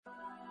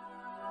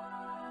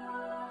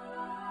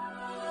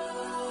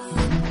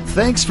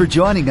Thanks for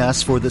joining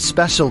us for the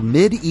special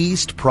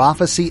Mid-East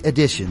Prophecy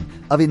edition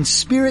of In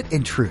Spirit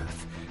and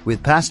Truth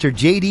with Pastor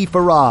J.D.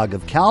 Farag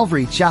of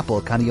Calvary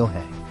Chapel,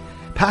 Kaneohe.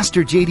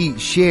 Pastor J.D.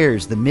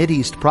 shares the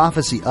Mid-East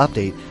Prophecy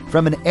update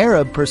from an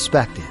Arab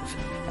perspective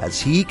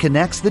as he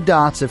connects the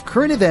dots of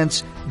current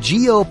events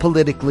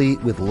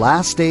geopolitically with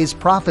last days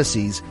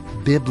prophecies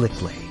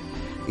biblically.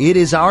 It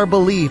is our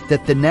belief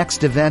that the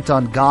next event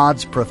on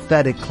God's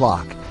prophetic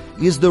clock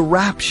is the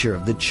rapture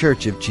of the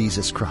Church of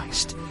Jesus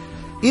Christ.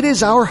 It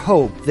is our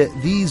hope that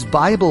these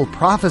Bible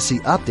prophecy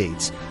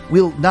updates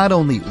will not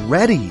only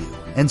ready you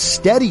and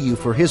steady you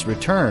for His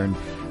return,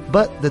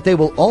 but that they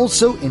will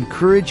also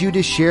encourage you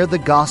to share the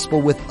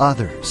gospel with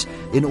others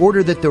in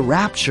order that the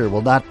rapture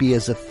will not be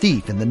as a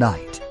thief in the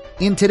night.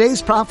 In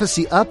today's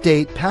prophecy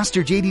update,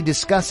 Pastor J.D.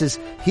 discusses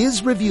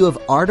his review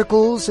of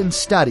articles and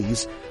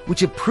studies which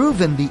have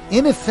proven the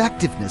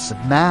ineffectiveness of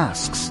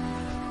masks.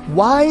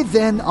 Why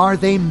then are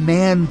they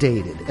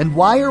mandated, and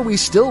why are we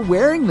still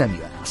wearing them,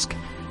 you ask?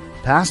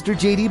 Pastor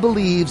J.D.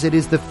 believes it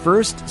is the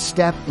first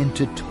step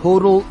into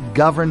total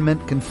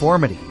government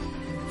conformity.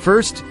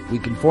 First, we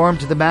conform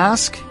to the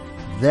mask,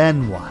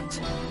 then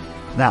what?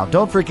 Now,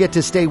 don't forget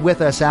to stay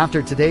with us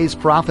after today's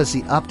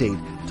prophecy update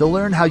to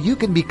learn how you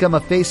can become a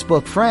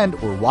Facebook friend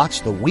or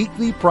watch the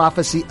weekly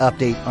prophecy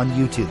update on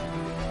YouTube.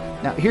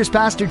 Now, here's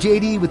Pastor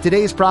J.D. with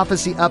today's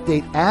prophecy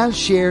update as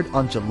shared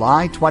on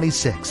July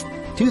 26th,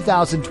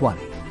 2020.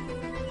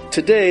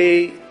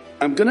 Today,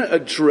 I'm going to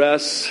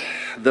address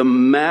the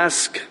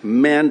mask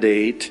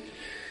mandate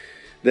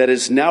that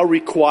is now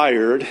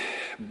required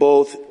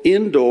both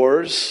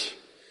indoors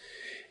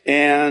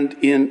and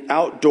in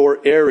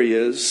outdoor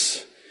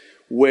areas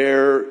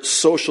where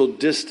social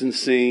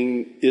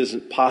distancing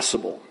isn't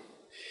possible.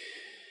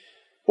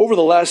 Over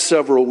the last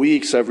several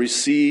weeks, I've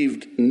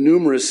received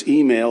numerous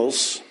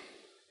emails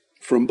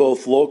from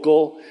both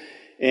local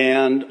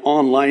and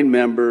online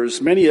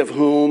members, many of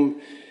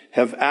whom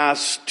have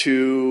asked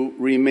to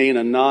remain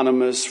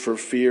anonymous for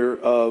fear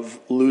of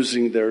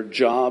losing their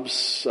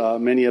jobs.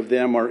 Many of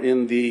them are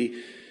in the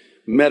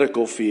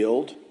medical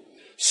field.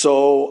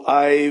 So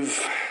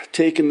I've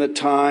taken the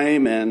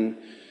time and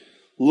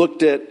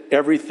looked at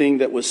everything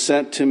that was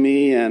sent to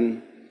me,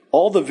 and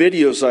all the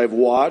videos I've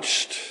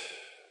watched,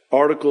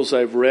 articles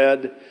I've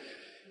read,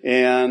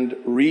 and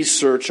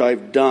research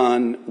I've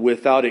done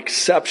without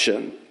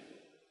exception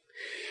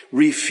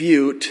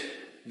refute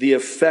the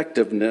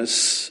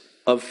effectiveness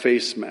of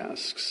face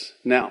masks.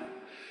 Now,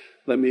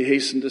 let me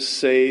hasten to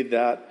say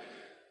that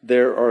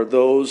there are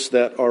those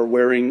that are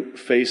wearing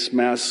face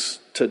masks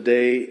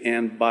today,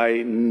 and by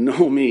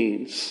no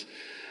means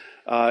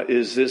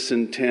is this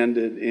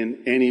intended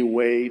in any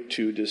way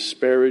to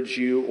disparage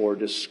you or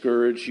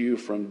discourage you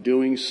from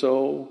doing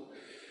so.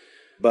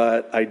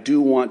 But I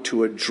do want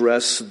to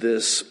address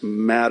this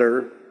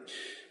matter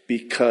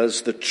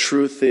because the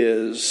truth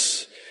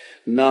is,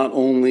 not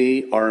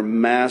only are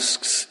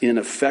masks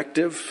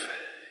ineffective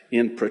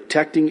in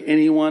protecting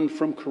anyone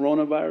from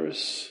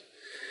coronavirus,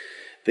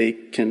 they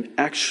can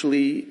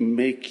actually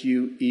make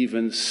you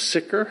even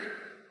sicker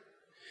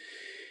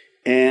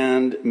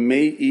and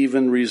may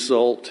even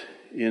result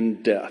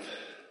in death.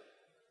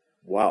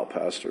 Wow,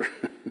 Pastor.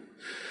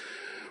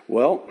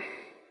 Well,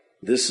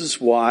 this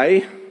is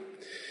why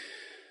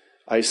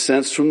I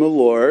sense from the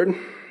Lord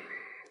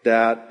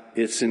that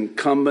it's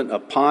incumbent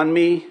upon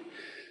me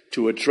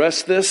to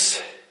address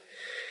this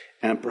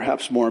and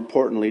perhaps more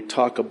importantly,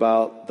 talk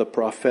about the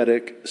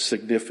prophetic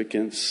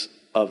significance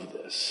of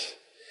this.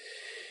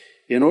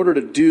 In order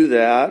to do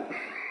that,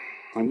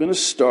 I'm going to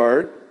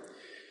start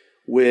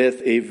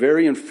with a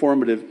very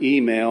informative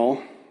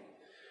email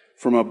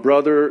from a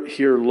brother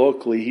here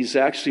locally. He's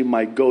actually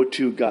my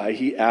go-to guy.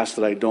 He asked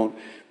that I don't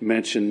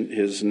mention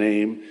his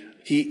name.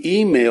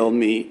 He emailed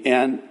me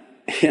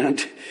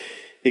and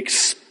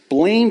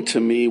explained to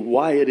me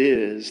why it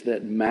is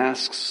that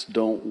masks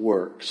don't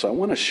work. So I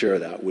want to share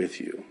that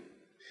with you.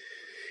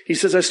 He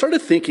says, I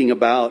started thinking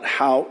about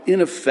how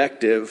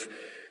ineffective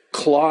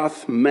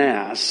cloth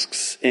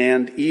masks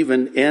and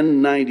even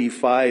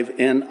N95,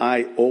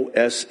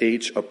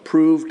 NIOSH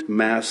approved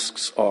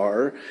masks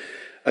are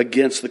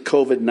against the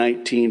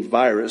COVID-19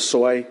 virus.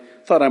 So I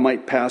thought I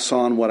might pass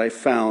on what I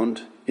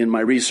found in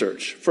my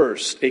research.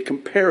 First, a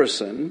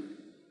comparison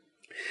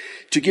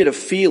to get a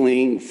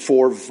feeling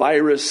for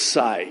virus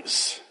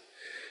size.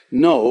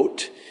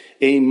 Note,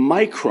 a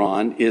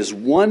micron is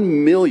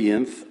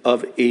 1/1,000,000th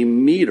of a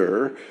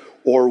meter,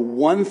 or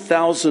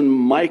 1,000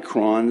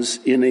 microns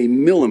in a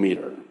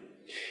millimeter.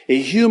 A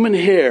human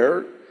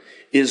hair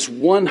is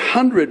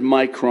 100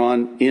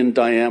 micron in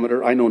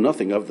diameter. I know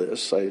nothing of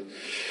this.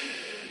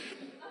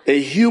 A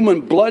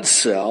human blood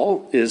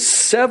cell is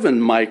 7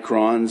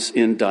 microns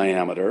in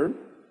diameter.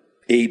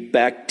 A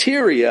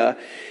bacteria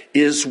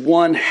is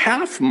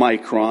 1/2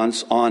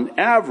 microns on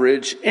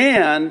average,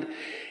 and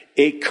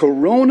a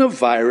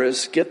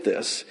coronavirus, get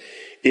this,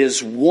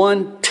 is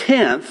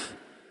 1/10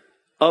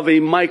 of a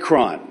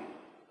micron.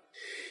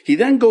 He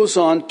then goes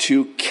on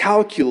to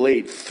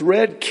calculate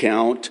thread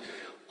count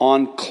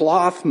on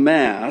cloth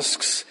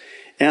masks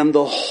and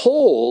the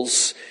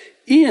holes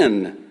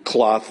in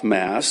cloth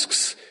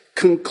masks,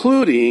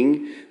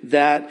 concluding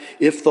that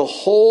if the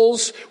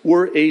holes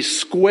were a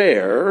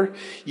square,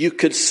 you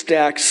could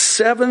stack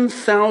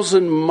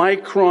 7,000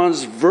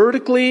 microns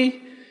vertically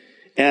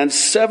and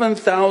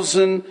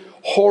 7,000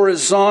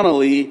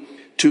 horizontally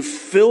to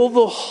fill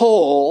the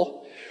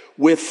hole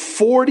with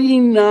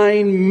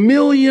 49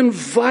 million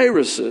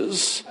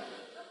viruses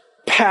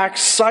packed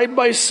side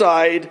by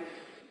side,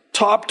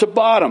 top to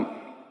bottom.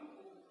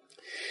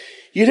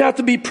 You'd have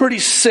to be pretty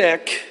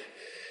sick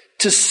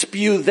to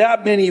spew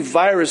that many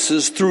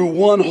viruses through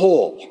one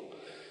hole.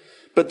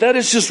 But that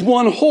is just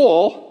one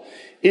hole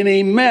in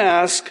a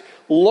mask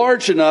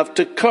large enough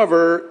to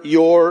cover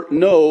your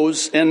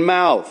nose and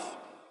mouth.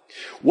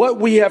 What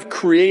we have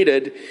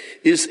created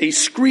is a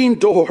screen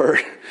door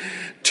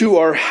to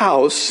our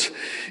house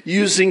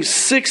using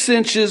 6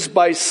 inches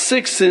by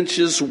 6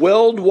 inches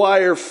weld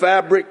wire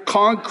fabric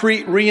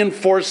concrete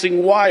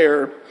reinforcing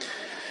wire.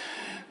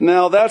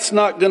 Now that's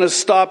not going to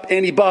stop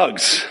any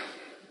bugs.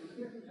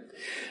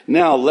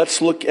 Now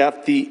let's look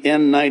at the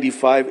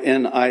N95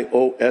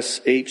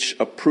 NIOSH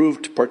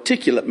approved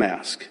particulate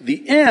mask.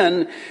 The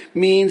N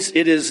means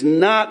it is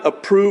not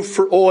approved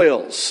for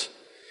oils.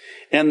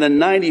 And the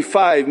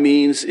 95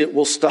 means it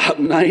will stop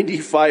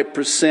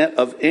 95%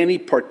 of any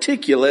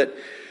particulate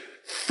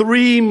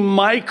 3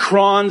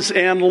 microns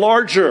and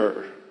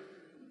larger.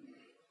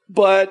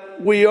 But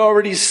we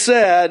already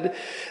said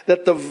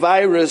that the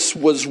virus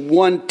was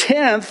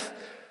 1/10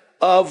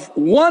 of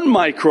 1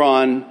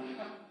 micron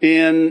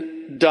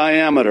in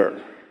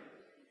diameter.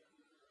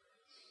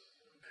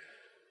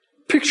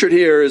 Pictured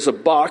here is a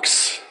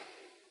box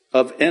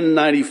of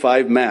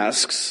N95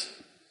 masks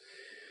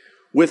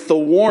with the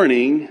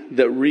warning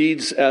that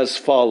reads as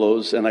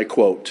follows, and I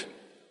quote,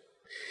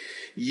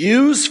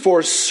 "Use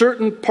for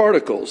certain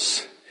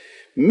particles.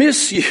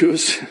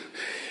 Misuse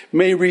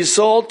may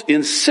result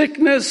in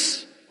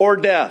sickness or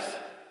death."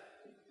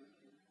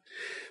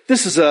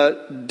 This is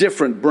a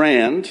different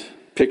brand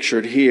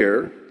pictured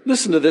here.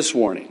 Listen to this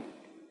warning.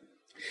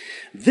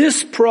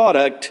 This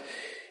product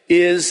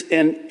is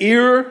an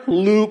ear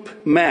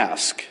loop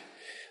mask.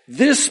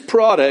 This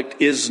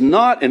product is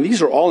not, and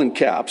these are all in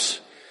caps,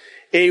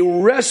 a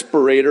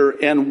respirator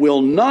and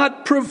will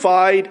not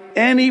provide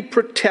any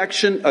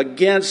protection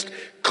against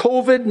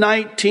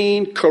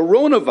COVID-19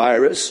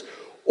 coronavirus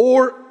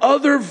or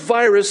other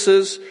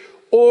viruses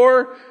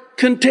or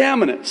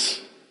contaminants.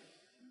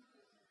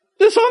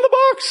 This on the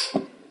box.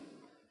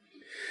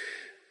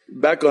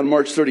 Back on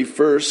March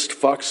 31st,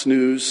 Fox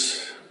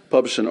News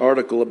published an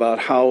article about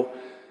how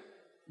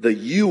the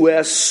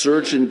U.S.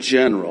 Surgeon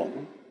General,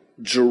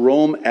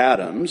 Jerome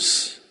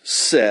Adams,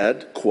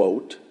 said,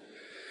 quote,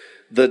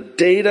 "The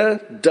data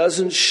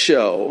doesn't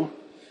show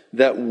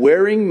that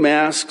wearing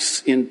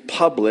masks in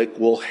public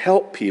will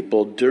help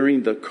people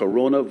during the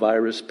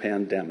coronavirus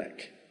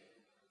pandemic.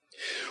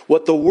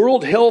 What the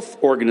World Health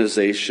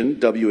Organization,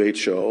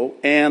 WHO,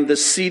 and the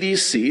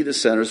CDC, the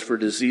Centers for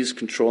Disease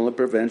Control and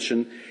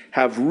Prevention,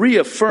 have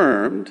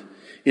reaffirmed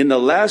in the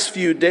last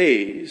few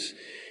days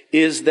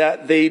is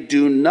that they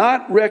do not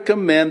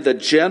recommend the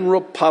general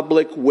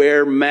public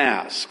wear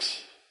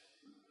masks."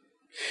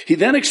 He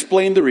then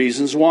explained the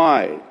reasons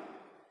why.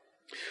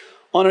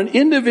 On an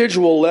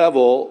individual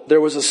level,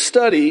 there was a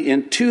study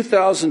in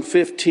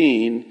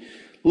 2015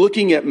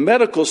 looking at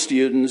medical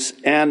students,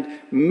 and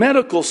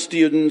medical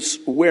students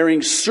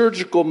wearing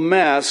surgical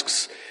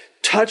masks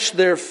touched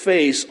their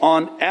face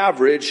on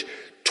average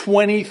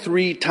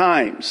 23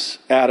 times,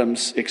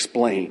 Adams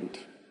explained.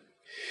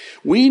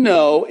 We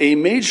know a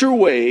major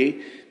way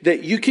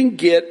that you can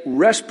get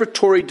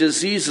respiratory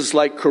diseases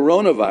like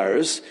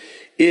coronavirus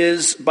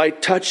is by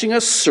touching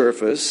a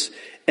surface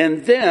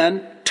and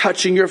then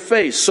touching your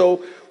face.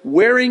 So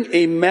wearing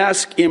a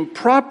mask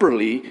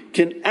improperly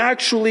can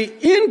actually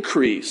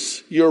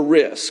increase your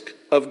risk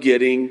of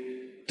getting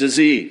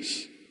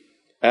disease.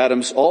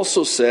 Adams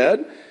also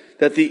said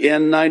that the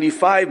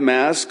N95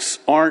 masks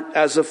aren't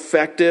as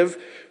effective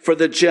for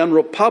the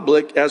general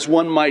public as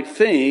one might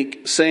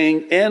think,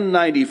 saying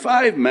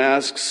N95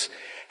 masks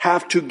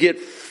have to get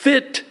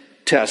fit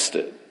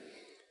tested.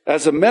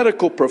 As a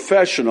medical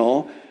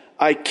professional,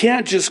 I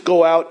can't just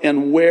go out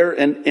and wear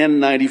an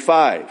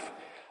N95.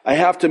 I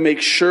have to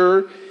make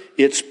sure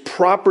it's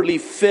properly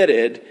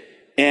fitted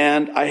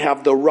and I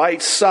have the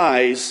right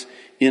size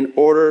in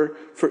order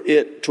for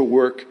it to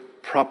work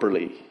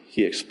properly,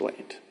 he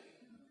explained.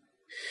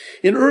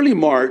 In early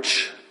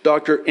March,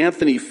 Dr.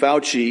 Anthony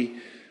Fauci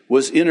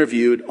was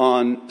interviewed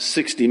on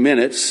 60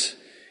 Minutes,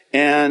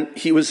 and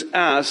he was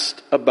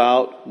asked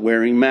about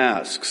wearing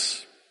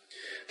masks.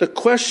 The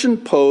question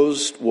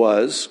posed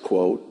was,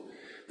 quote,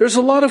 "There's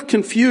a lot of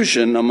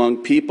confusion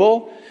among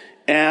people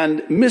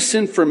and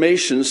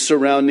misinformation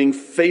surrounding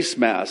face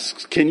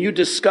masks. Can you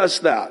discuss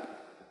that?"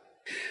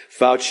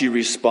 Fauci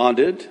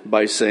responded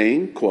by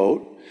saying,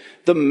 quote,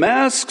 "The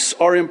masks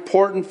are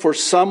important for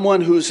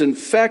someone who's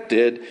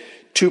infected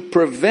to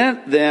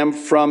prevent them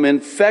from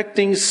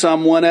infecting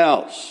someone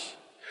else.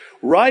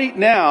 Right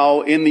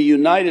now in the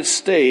United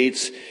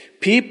States,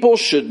 People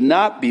should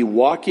not be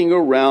walking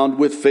around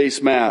with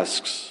face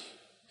masks.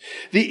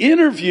 The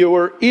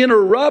interviewer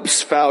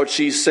interrupts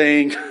Fauci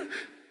saying,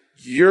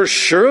 "You're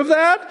sure of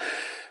that?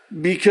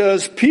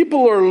 Because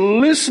people are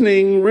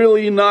listening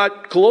really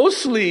not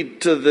closely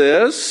to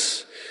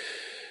this."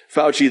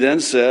 Fauci then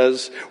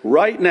says,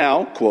 "Right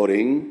now,"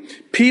 quoting,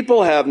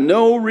 "people have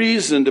no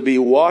reason to be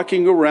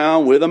walking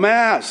around with a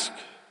mask.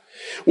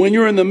 When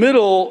you're in the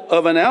middle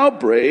of an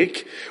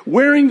outbreak,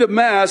 wearing the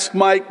mask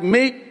might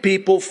make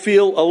people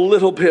feel a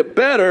little bit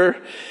better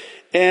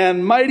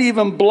and might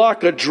even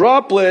block a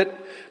droplet,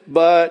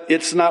 but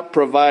it's not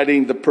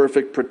providing the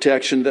perfect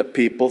protection that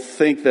people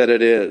think that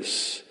it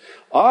is.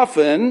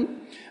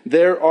 Often,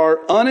 there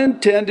are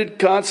unintended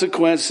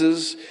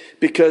consequences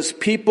because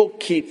people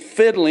keep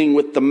fiddling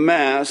with the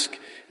mask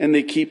and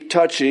they keep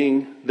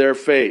touching their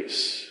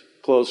face."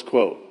 Close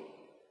quote.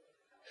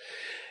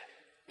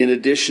 In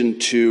addition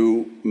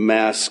to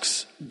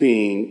masks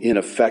being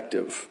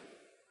ineffective,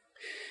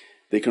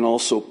 they can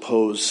also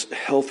pose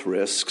health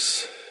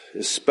risks,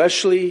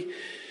 especially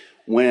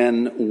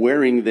when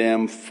wearing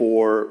them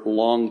for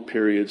long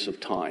periods of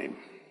time.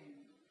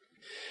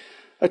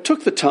 I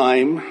took the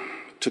time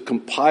to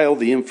compile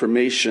the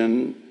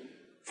information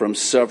from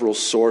several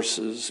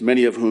sources,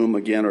 many of whom,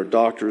 again, are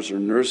doctors or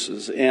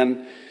nurses,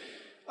 and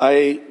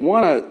I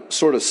want to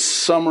sort of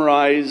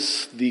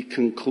summarize the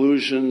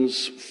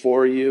conclusions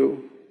for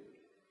you.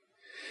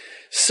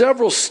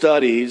 Several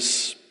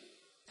studies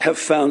have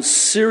found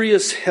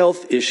serious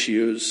health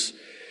issues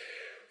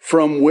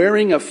from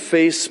wearing a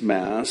face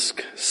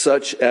mask,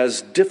 such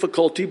as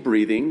difficulty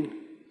breathing,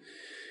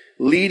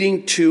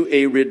 leading to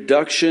a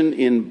reduction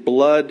in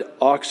blood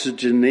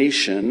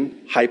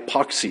oxygenation,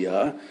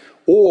 hypoxia,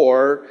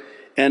 or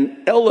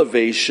an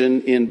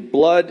elevation in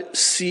blood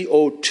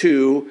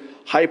CO2,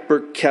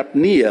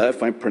 hypercapnia,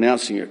 if I'm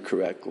pronouncing it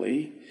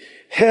correctly,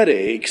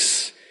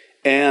 headaches,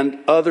 and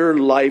other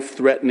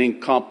life-threatening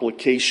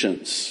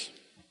complications.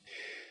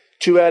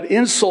 To add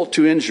insult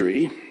to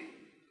injury,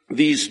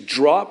 these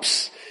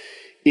drops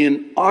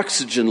in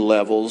oxygen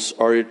levels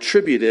are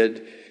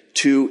attributed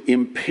to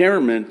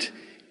impairment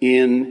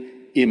in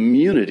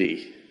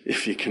immunity,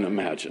 if you can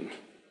imagine.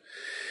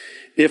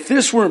 If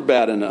this weren't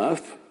bad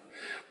enough,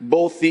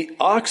 both the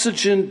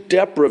oxygen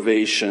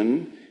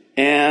deprivation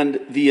and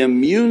the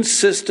immune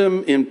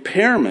system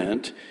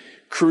impairment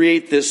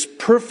create this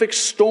perfect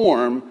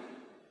storm,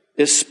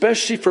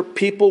 especially for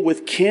people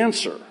with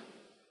cancer.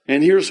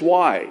 And here's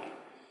why.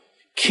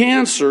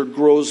 Cancer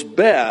grows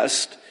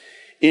best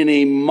in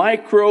a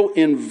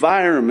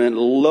microenvironment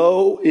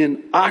low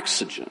in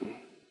oxygen.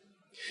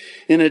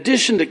 In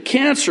addition to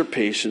cancer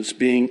patients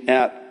being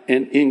at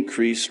an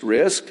increased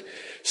risk,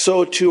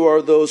 so too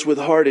are those with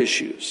heart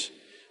issues,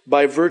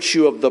 by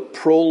virtue of the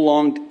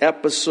prolonged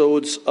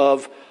episodes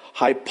of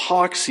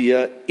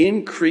hypoxia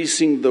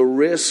increasing the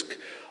risk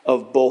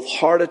of both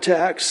heart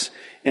attacks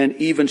and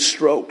even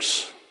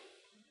strokes.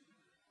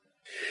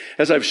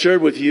 As I've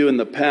shared with you in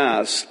the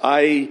past,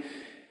 I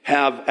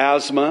have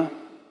asthma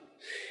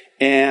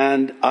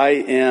and I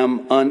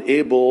am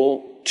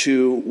unable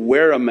to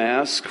wear a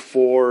mask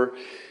for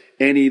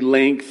any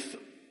length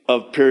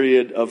of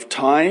period of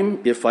time.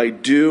 If I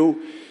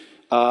do,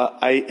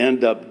 I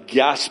end up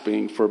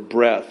gasping for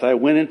breath. I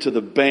went into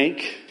the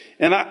bank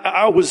and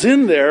I was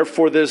in there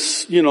for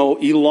this,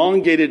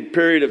 elongated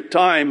period of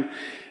time.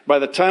 By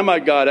the time I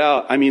got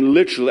out,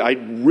 literally, I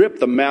ripped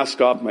the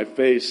mask off my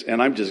face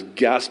and I'm just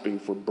gasping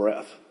for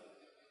breath.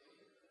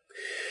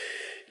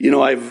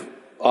 I've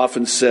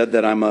often said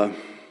that I'm a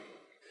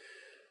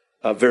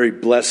very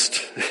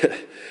blessed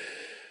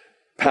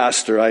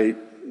pastor.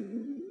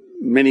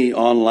 Many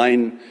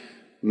online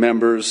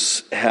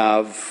members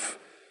have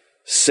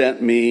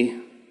sent me.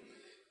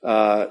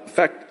 In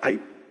fact, I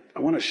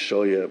want to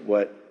show you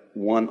what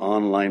one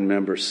online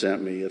member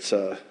sent me. It's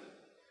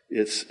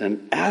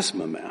an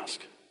asthma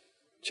mask.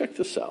 Check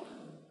this out.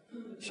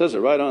 It says it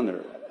right on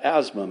there,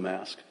 asthma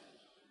mask.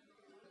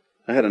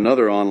 I had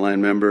another online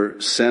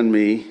member send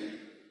me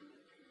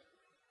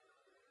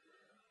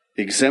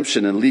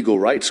exemption and legal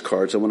rights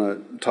cards. I want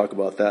to talk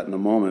about that in a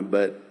moment,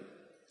 but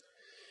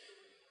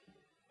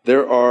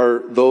there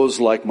are those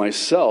like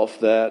myself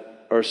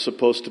that are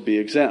supposed to be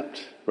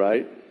exempt,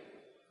 right?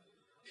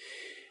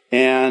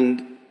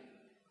 And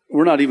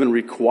we're not even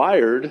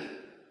required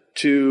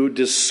to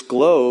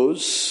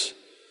disclose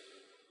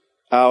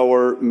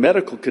our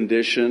medical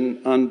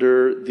condition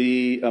under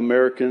the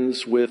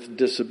Americans with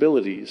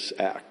Disabilities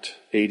Act,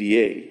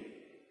 ADA.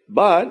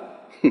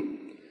 But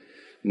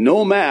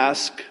no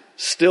mask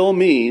still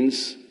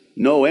means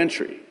no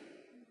entry.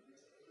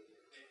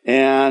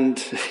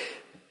 And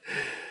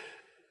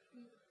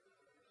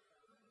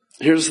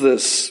here's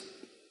this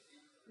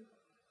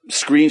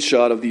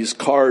screenshot of these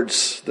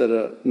cards that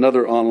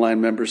another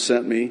online member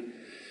sent me.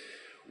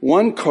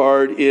 One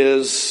card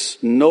is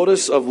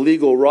notice of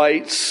legal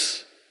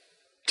rights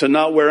to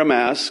not wear a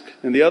mask,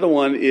 and the other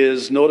one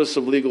is notice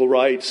of legal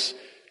rights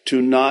to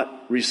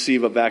not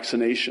receive a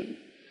vaccination.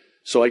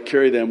 So I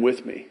carry them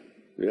with me.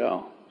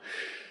 Yeah.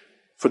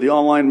 For the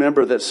online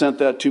member that sent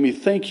that to me,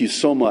 thank you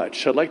so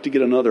much. I'd like to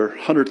get another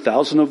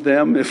 100,000 of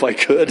them if I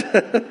could.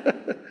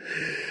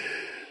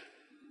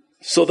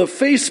 So the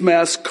face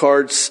mask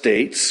card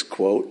states,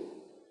 quote,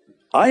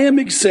 I am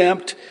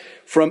exempt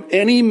from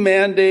any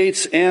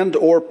mandates and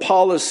or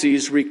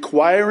policies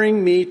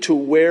requiring me to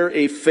wear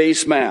a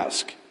face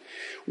mask.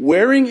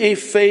 Wearing a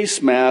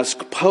face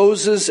mask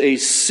poses a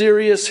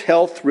serious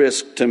health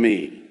risk to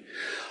me.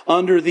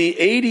 Under the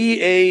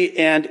ADA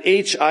and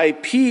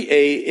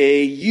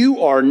HIPAA,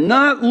 you are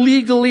not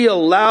legally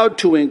allowed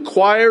to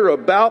inquire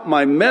about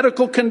my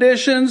medical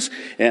conditions,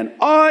 and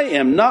I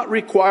am not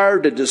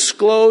required to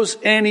disclose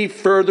any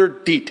further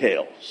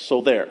details.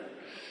 So there.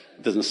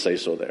 It doesn't say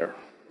so there.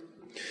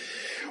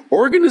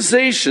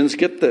 Organizations,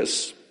 get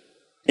this,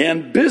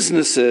 and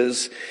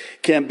businesses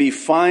can be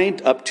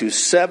fined up to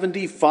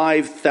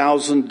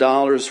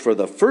 $75,000 for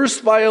the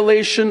first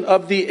violation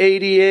of the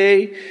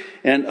ADA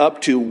and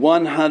up to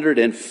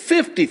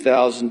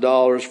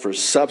 $150,000 for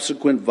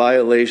subsequent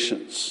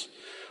violations.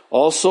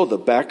 Also, the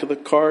back of the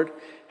card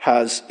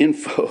has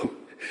info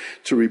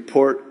to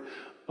report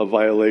a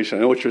violation.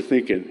 I know what you're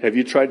thinking. Have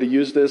you tried to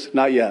use this?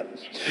 Not yet.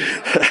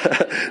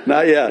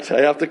 Not yet.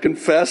 I have to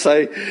confess,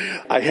 I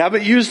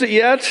haven't used it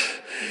yet,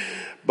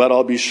 but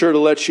I'll be sure to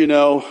let you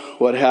know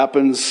what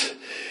happens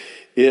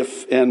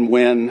if and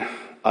when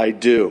I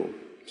do.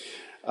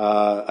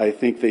 I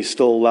think they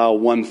still allow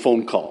one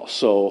phone call,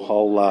 so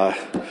I'll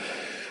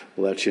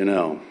let you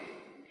know.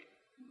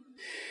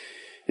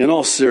 In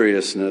all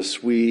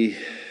seriousness, we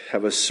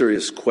have a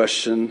serious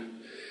question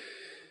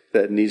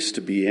that needs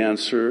to be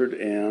answered,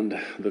 and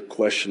the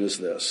question is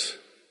this.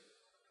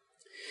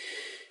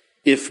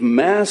 If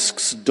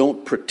masks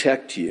don't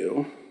protect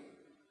you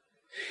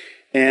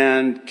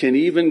and can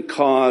even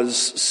cause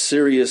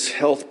serious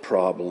health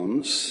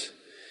problems,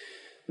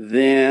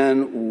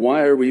 then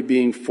why are we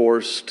being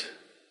forced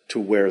to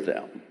wear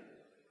them?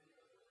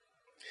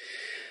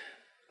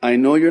 I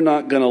know you're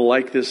not going to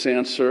like this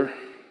answer,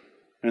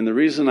 and the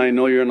reason I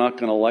know you're not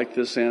going to like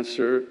this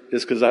answer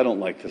is because I don't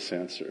like this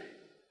answer.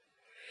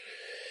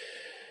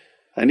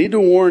 I need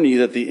to warn you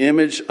that the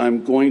image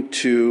I'm going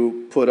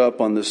to put up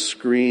on the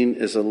screen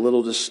is a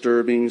little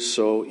disturbing,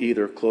 so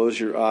either close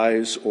your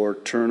eyes or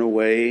turn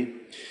away.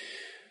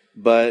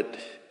 But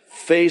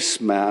face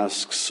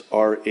masks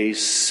are a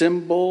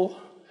symbol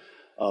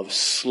of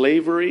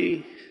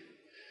slavery,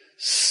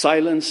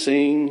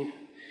 silencing,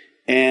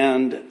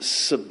 and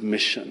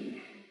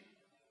submission.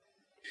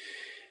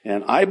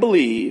 And I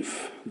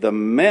believe the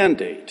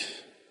mandate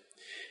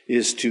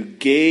is to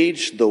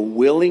gauge the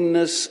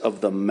willingness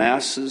of the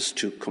masses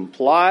to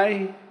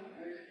comply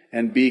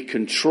and be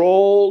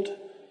controlled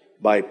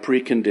by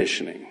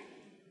preconditioning.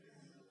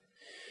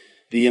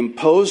 The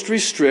imposed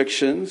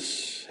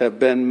restrictions have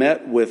been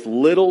met with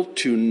little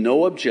to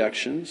no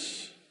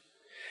objections,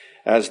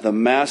 as the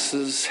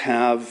masses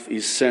have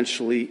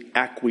essentially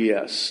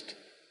acquiesced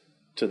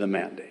to the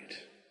mandate.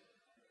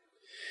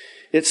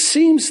 It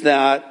seems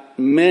that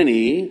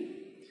many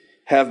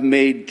have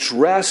made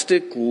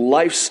drastic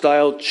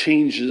lifestyle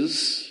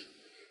changes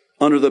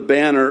under the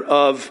banner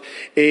of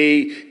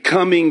a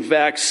coming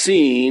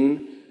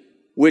vaccine,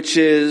 which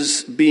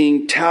is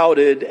being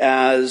touted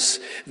as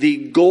the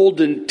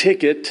golden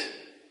ticket,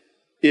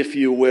 if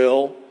you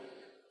will,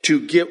 to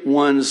get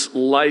one's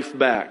life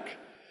back,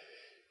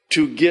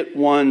 to get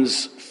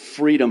one's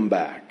freedom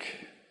back.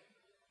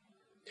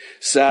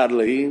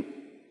 Sadly,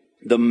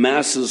 the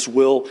masses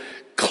will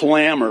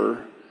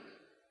clamor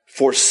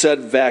for said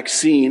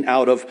vaccine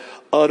out of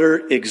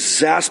utter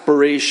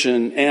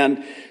exasperation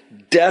and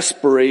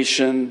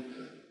desperation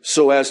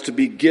so as to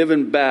be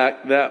given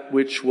back that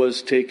which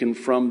was taken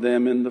from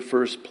them in the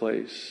first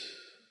place.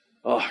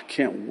 Oh, I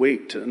can't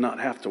wait to not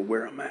have to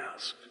wear a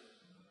mask.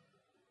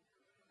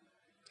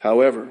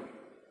 However,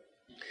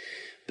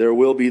 there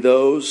will be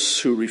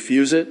those who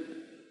refuse it,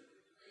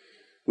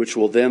 which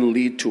will then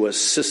lead to a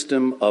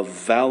system of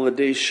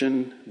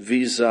validation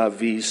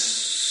vis-a-vis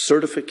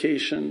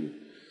certification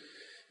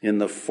in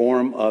the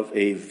form of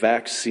a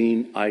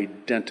vaccine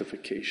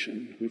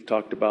identification. We've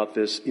talked about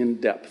this in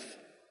depth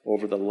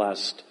over the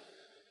last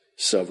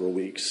several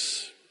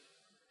weeks.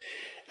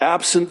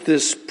 Absent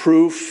this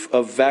proof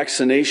of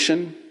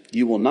vaccination,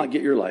 you will not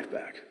get your life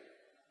back.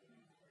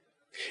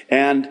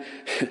 And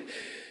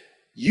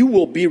you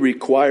will be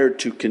required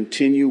to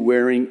continue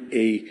wearing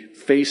a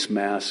face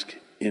mask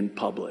in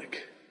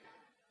public.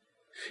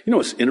 You know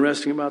what's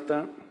interesting about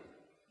that?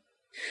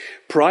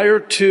 Prior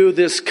to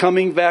this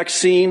coming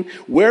vaccine,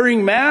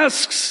 wearing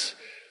masks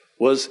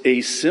was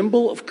a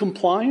symbol of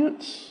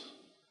compliance.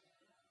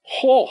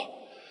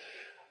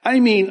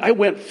 I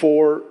went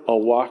for a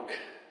walk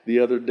the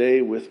other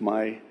day with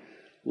my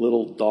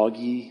little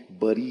doggy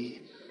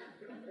buddy.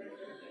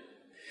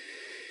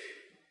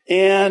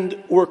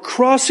 And we're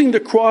crossing the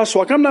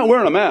crosswalk. I'm not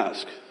wearing a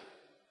mask.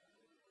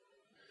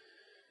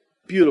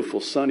 Beautiful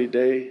sunny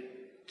day.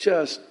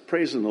 Just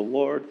praising the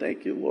Lord.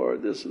 Thank you,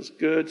 Lord. This is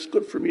good. It's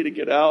good for me to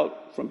get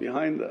out from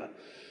behind the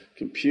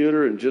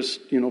computer and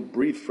just,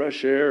 breathe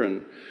fresh air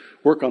and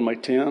work on my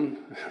tan.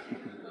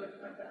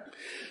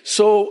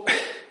 So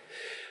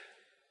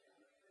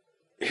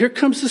here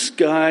comes this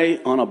guy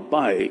on a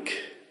bike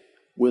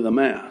with a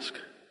mask.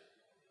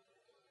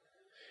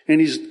 And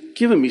he's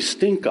giving me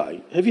stink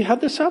eye. Have you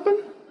had this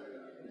happen?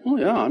 Oh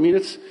yeah, I mean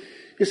it's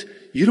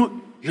you're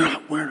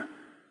not wearing it.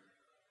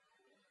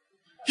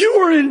 You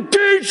are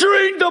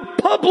endangering the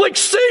public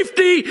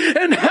safety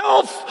and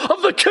health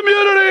of the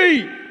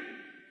community.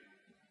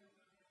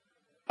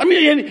 I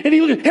mean, and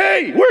he looked,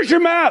 hey, where's your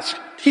mask?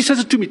 He says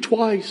it to me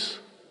twice.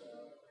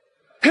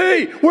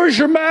 Hey, where's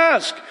your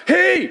mask?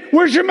 Hey,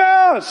 where's your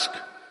mask?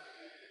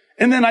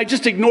 And then I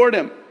just ignored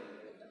him.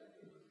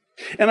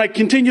 And I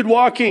continued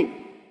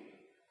walking.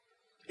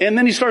 And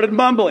then he started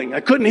mumbling. I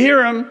couldn't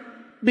hear him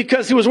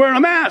because he was wearing a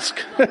mask.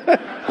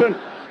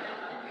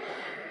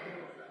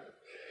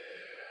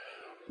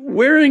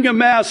 Wearing a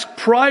mask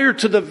prior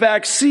to the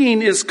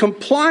vaccine is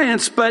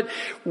compliance, but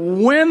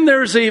when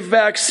there's a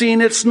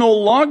vaccine, it's no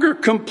longer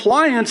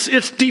compliance,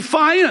 it's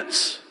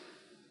defiance.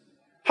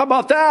 How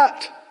about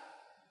that?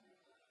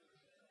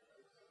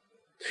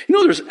 You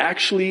know, there's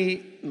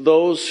actually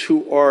those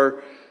who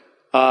are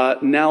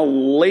now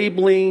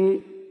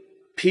labeling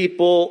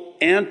people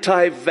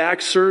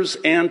anti-vaxxers,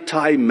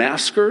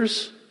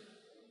 anti-maskers.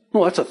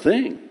 Well, that's a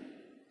thing.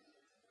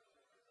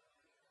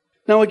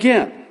 Now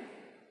again,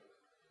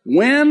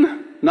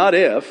 when, not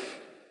if,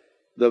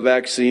 the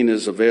vaccine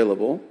is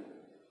available,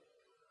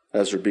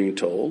 as we're being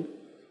told,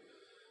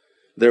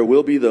 there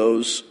will be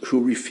those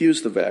who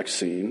refuse the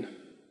vaccine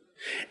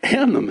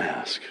and the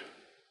mask,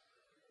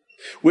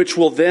 which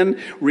will then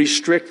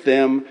restrict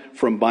them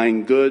from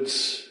buying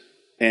goods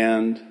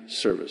and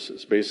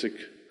services, basic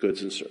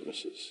goods and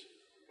services.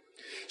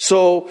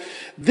 So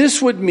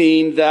this would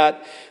mean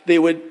that they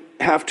would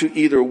have to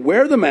either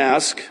wear the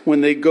mask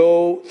when they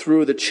go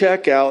through the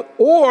checkout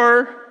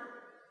or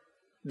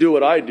do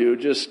what I do,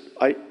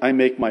 I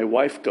make my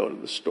wife go to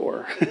the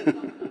store.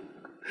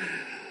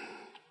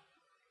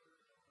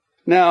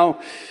 Now,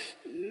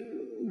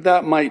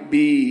 that might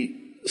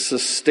be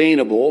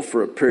sustainable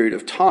for a period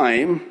of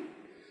time.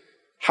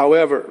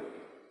 However,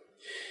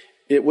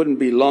 it wouldn't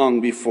be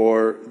long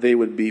before they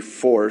would be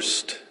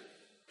forced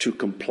to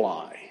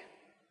comply.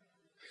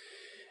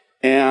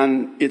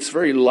 And it's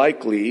very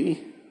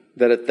likely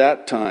that at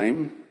that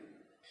time,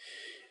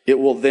 it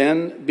will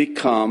then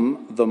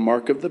become the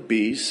mark of the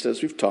beast,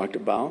 as we've talked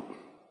about,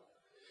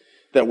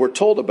 that we're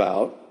told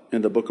about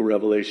in the book of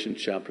Revelation,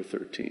 chapter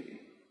 13.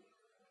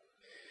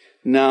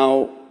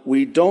 Now,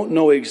 we don't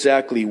know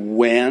exactly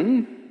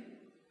when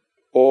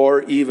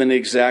or even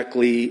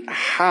exactly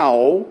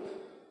how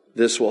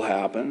this will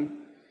happen,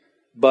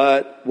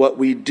 but what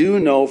we do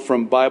know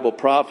from Bible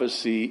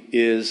prophecy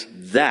is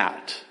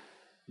that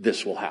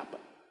this will happen.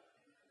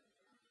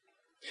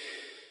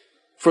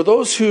 For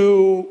those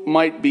who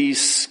might be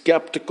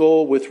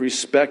skeptical with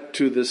respect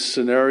to this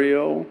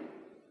scenario,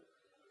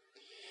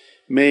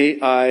 may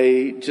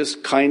I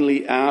just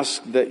kindly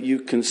ask that you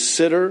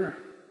consider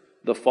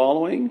the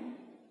following.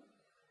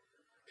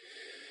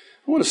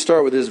 I want to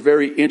start with this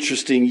very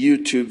interesting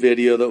YouTube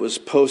video that was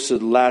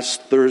posted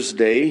last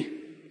Thursday.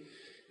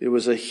 It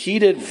was a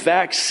heated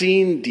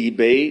vaccine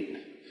debate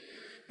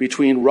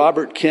between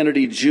Robert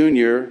Kennedy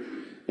Jr.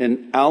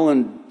 and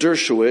Alan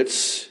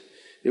Dershowitz.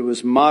 It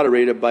was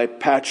moderated by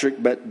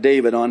Patrick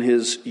Bet-David on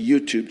his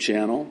YouTube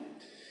channel.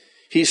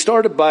 He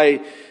started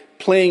by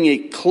playing a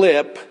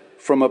clip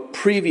from a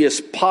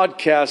previous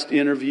podcast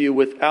interview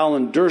with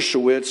Alan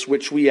Dershowitz,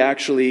 which we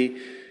actually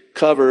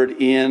covered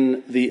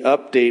in the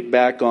update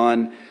back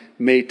on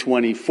May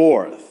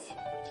 24th.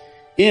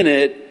 In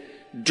it,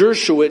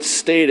 Dershowitz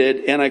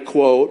stated, and I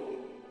quote,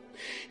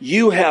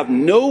 "You have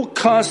no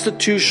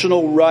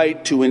constitutional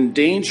right to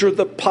endanger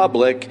the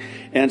public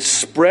and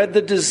spread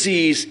the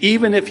disease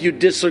even if you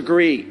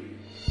disagree."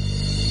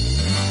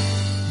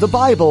 The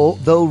Bible,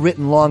 though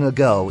written long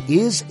ago,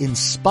 is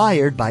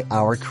inspired by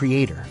our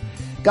Creator.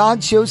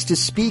 God chose to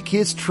speak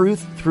His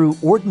truth through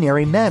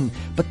ordinary men,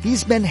 but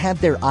these men had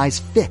their eyes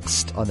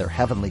fixed on their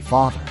Heavenly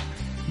Father.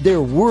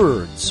 Their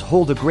words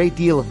hold a great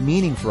deal of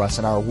meaning for us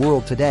in our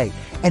world today,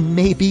 and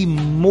maybe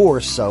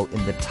more so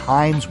in the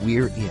times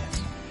we're in.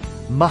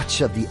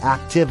 Much of the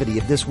activity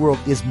of this world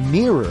is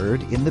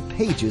mirrored in the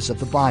pages of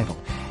the Bible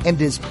and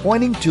is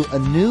pointing to a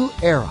new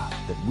era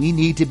that we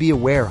need to be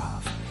aware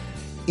of.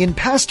 In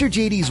Pastor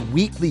JD's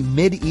weekly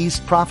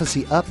Mideast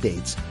prophecy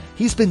updates,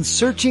 he's been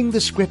searching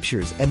the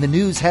scriptures and the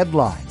news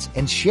headlines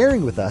and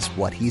sharing with us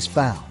what he's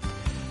found.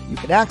 You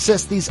can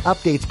access these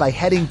updates by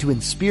heading to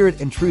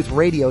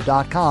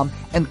inspiritandtruthradio.com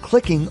and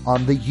clicking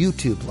on the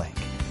YouTube link.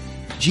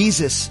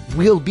 Jesus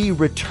will be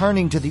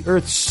returning to the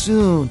earth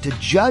soon to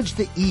judge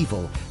the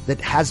evil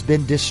that has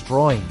been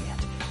destroying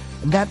it.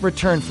 And that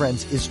return,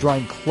 friends, is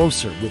drawing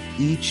closer with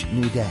each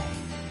new day.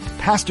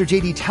 Pastor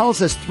JD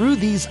tells us through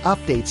these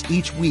updates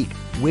each week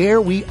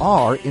where we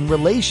are in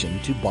relation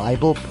to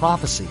Bible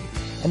prophecy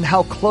and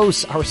how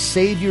close our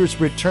Savior's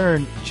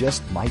return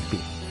just might be.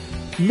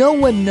 No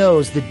one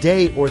knows the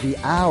day or the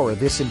hour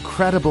this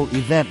incredible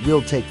event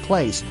will take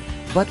place,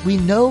 but we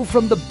know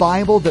from the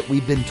Bible that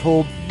we've been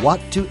told what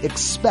to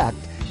expect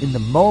in the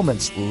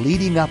moments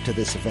leading up to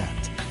this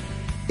event.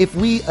 If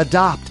we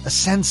adopt a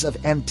sense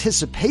of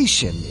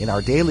anticipation in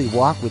our daily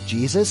walk with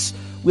Jesus,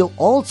 we'll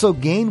also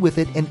gain with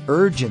it an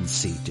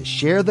urgency to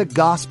share the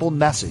gospel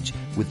message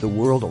with the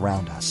world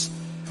around us.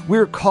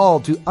 We're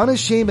called to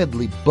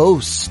unashamedly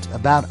boast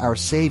about our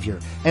Savior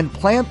and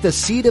plant the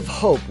seed of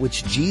hope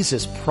which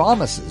Jesus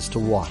promises to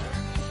water.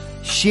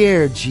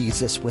 Share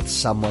Jesus with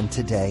someone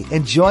today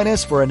and join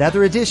us for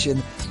another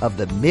edition of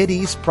the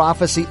Mideast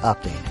Prophecy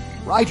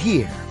Update right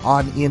here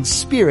on In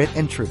Spirit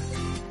and Truth.